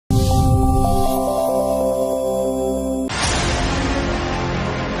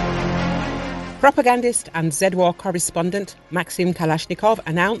Propagandist and Z-war correspondent Maxim Kalashnikov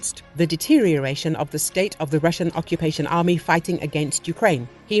announced the deterioration of the state of the Russian occupation army fighting against Ukraine.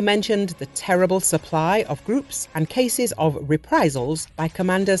 He mentioned the terrible supply of groups and cases of reprisals by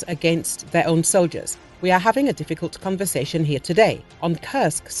commanders against their own soldiers. We are having a difficult conversation here today on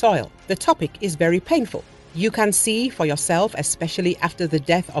Kursk soil. The topic is very painful. You can see for yourself, especially after the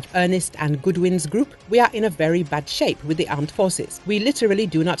death of Ernest and Goodwin's group, we are in a very bad shape with the armed forces. We literally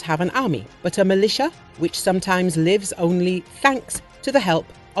do not have an army, but a militia, which sometimes lives only thanks to the help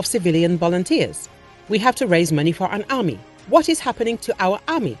of civilian volunteers. We have to raise money for an army. What is happening to our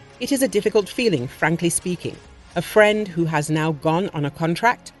army? It is a difficult feeling, frankly speaking. A friend who has now gone on a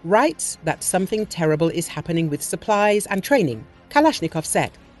contract writes that something terrible is happening with supplies and training. Kalashnikov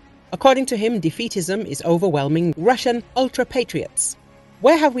said. According to him, defeatism is overwhelming Russian ultra-patriots.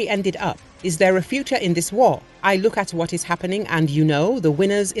 Where have we ended up? Is there a future in this war? I look at what is happening and the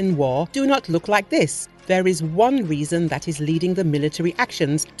winners in war do not look like this. There is one reason that is leading the military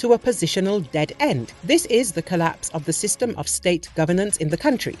actions to a positional dead end. This is the collapse of the system of state governance in the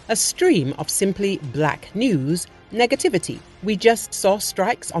country, a stream of simply black news, negativity. We just saw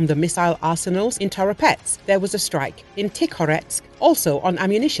strikes on the missile arsenals in Toropets. There was a strike in Tikhoretsk, also on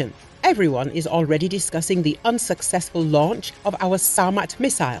ammunition. Everyone is already discussing the unsuccessful launch of our Sarmat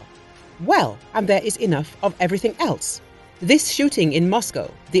missile. Well, and there is enough of everything else. This shooting in Moscow,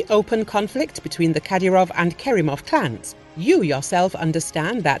 the open conflict between the Kadirov and Kerimov clans. You yourself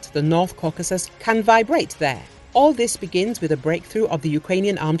understand that the North Caucasus can vibrate there. All this begins with a breakthrough of the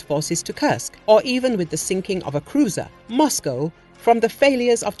Ukrainian armed forces to Kursk, or even with the sinking of a cruiser, Moscow, from the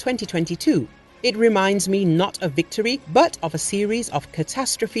failures of 2022. It reminds me not of victory, but of a series of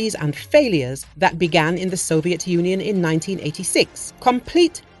catastrophes and failures that began in the Soviet Union in 1986.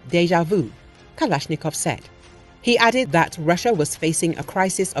 Complete déjà vu, Kalashnikov said. He added that Russia was facing a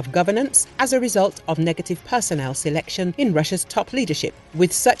crisis of governance as a result of negative personnel selection in Russia's top leadership.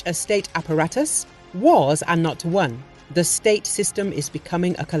 With such a state apparatus, wars are not won. The state system is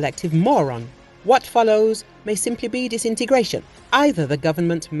becoming a collective moron. What follows may simply be disintegration. Either the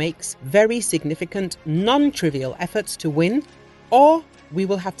government makes very significant, non-trivial efforts to win, or we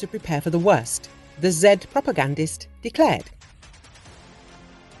will have to prepare for the worst, the Z propagandist declared.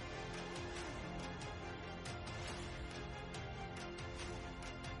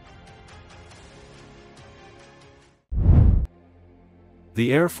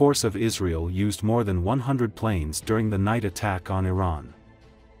 The Air Force of Israel used more than 100 planes during the night attack on Iran.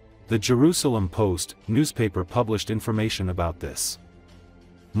 The Jerusalem Post newspaper published information about this.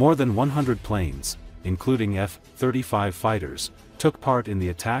 More than 100 planes, including F-35 fighters, took part in the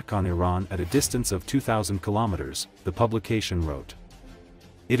attack on Iran at a distance of 2,000 kilometers, the publication wrote.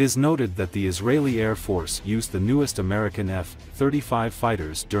 It is noted that the Israeli Air Force used the newest American F-35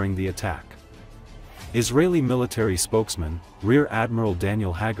 fighters during the attack. Israeli military spokesman, Rear Admiral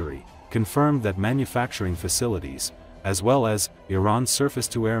Daniel Hagari, confirmed that manufacturing facilities, as well as Iran's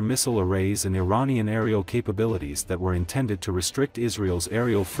surface-to-air missile arrays and Iranian aerial capabilities that were intended to restrict Israel's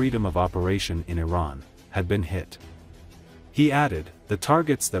aerial freedom of operation in Iran, had been hit. He added, the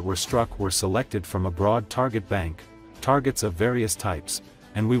targets that were struck were selected from a broad target bank, targets of various types,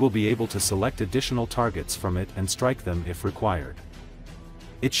 and we will be able to select additional targets from it and strike them if required.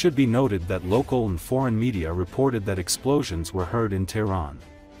 It should be noted that local and foreign media reported that explosions were heard in Tehran.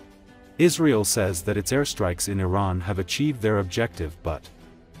 Israel says that its airstrikes in Iran have achieved their objective but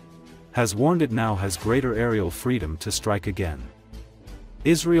has warned it now has greater aerial freedom to strike again.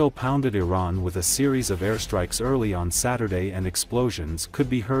 Israel pounded Iran with a series of airstrikes early on Saturday and explosions could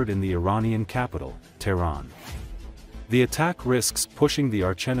be heard in the Iranian capital, Tehran. The attack risks pushing the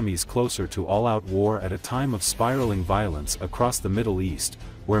archenemies closer to all-out war at a time of spiraling violence across the Middle East,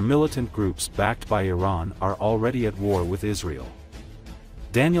 where militant groups backed by Iran are already at war with Israel.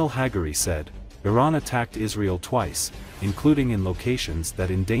 Daniel Hagari said, Iran attacked Israel twice, including in locations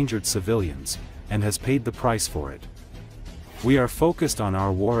that endangered civilians, and has paid the price for it. We are focused on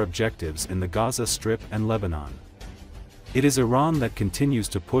our war objectives in the Gaza Strip and Lebanon. It is Iran that continues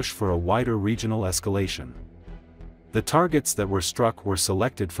to push for a wider regional escalation. The targets that were struck were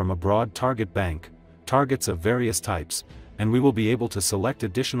selected from a broad target bank, targets of various types, and we will be able to select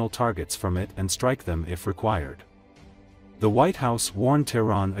additional targets from it and strike them if required. The White House warned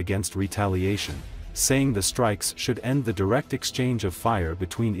Tehran against retaliation, saying the strikes should end the direct exchange of fire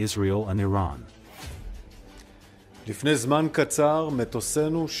between Israel and Iran. לפני זמן קצר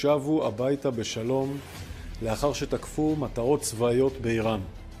מטוסינו שבו הביתה בשלום לאחר שתקפו מטרות צבאיות באיראן.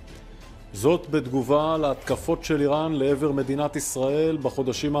 זאת בתגובה להתקפות של איראן לעבר מדינת ישראל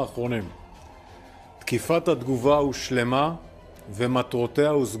בחודשים האחרונים. תקיפת התגובה הושלמה ומטרותיה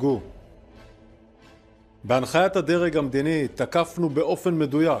הושגו. בהנחיית הדרג המדיני תקפנו באופן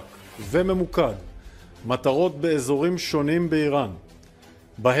מדויק וממוקד מטרות באזורים שונים באיראן,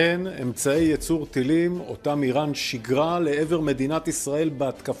 בהן אמצעי ייצור טילים אותם איראן שיגרה לעבר מדינת ישראל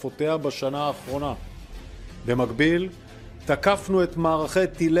בהתקפותיה בשנה האחרונה. במקביל, תקפנו את מערכי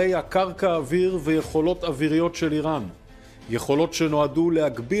טילי הקרקע אוויר ויכולות אוויריות של איראן, יכולות שנועדו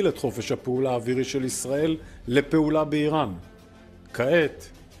להגביל את חופש הפעולה האווירי של ישראל לפעולה באיראן. כעת,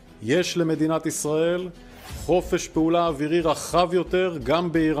 יש למדינת ישראל חופש פעולה אווירי רחב יותר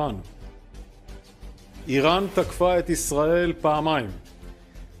גם באיראן. איראן תקפה את ישראל פעמיים,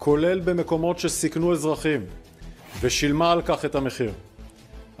 כולל במקומות שסיכנו אזרחים, ושילמה על כך את המחיר.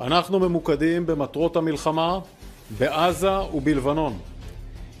 אנחנו ממוקדים במטרות המלחמה בעזה ובלבנון.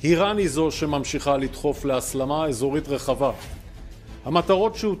 איראן היא זו שממשיכה לדחוף להסלמה אזורית רחבה.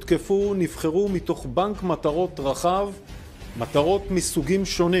 המטרות שהותקפו נבחרו מתוך בנק מטרות רחב, מטרות מסוגים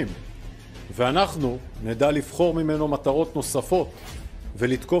שונים, ואנחנו נדע לבחור ממנו מטרות נוספות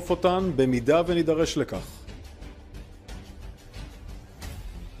ולתקוף אותן במידה ונידרש לכך.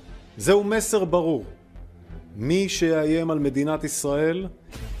 זהו מסר ברור. מי שיאיים על מדינת ישראל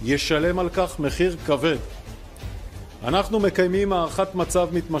ישלם על כך מחיר כבד. אנחנו מקיימים הערכת מצב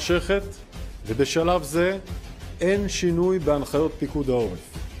מתמשכת, ובשלב זה אין שינוי בהנחיות פיקוד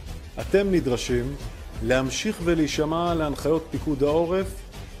העורף. אתם נדרשים להמשיך ולהישמע להנחיות פיקוד העורף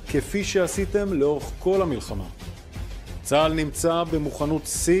כפי שעשיתם לאורך כל המלחמה. צה"ל נמצא במוכנות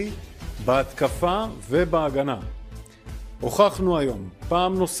שיא בהתקפה ובהגנה. הוכחנו היום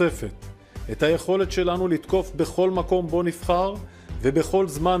פעם נוספת את היכולת שלנו לתקוף בכל מקום בו נבחר ובכל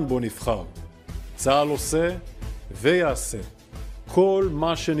זמן בו נבחר. צה"ל עושה ויעשה כל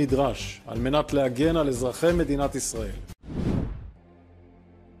מה שנדרש על מנת להגן על אזרחי מדינת ישראל.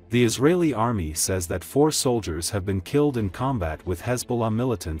 The Israeli army says that 4 soldiers have been killed in combat with Hezbollah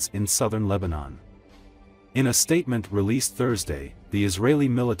militants in southern Lebanon. In a statement released Thursday, the Israeli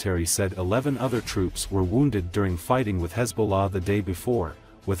military said 11 other troops were wounded during fighting with Hezbollah the day before,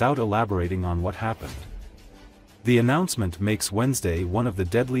 without elaborating on what happened. The announcement makes Wednesday one of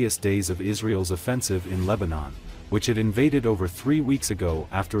the deadliest days of Israel's offensive in Lebanon, which it invaded over 3 weeks ago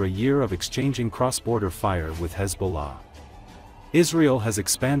after a year of exchanging cross-border fire with Hezbollah. Israel has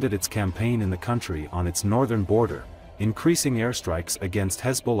expanded its campaign in the country on its northern border, increasing airstrikes against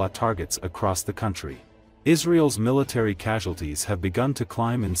Hezbollah targets across the country. Israel's military casualties have begun to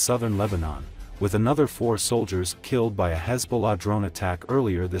climb in southern Lebanon, with another 4 soldiers killed by a Hezbollah drone attack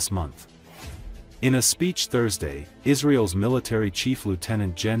earlier this month. In a speech Thursday, Israel's military chief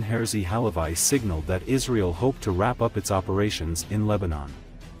Lieutenant Gen Herzi Halevi signaled that Israel hoped to wrap up its operations in Lebanon.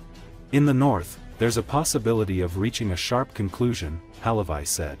 In the north, there's a possibility of reaching a sharp conclusion, Halevi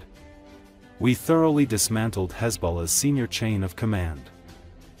said. We thoroughly dismantled Hezbollah's senior chain of command.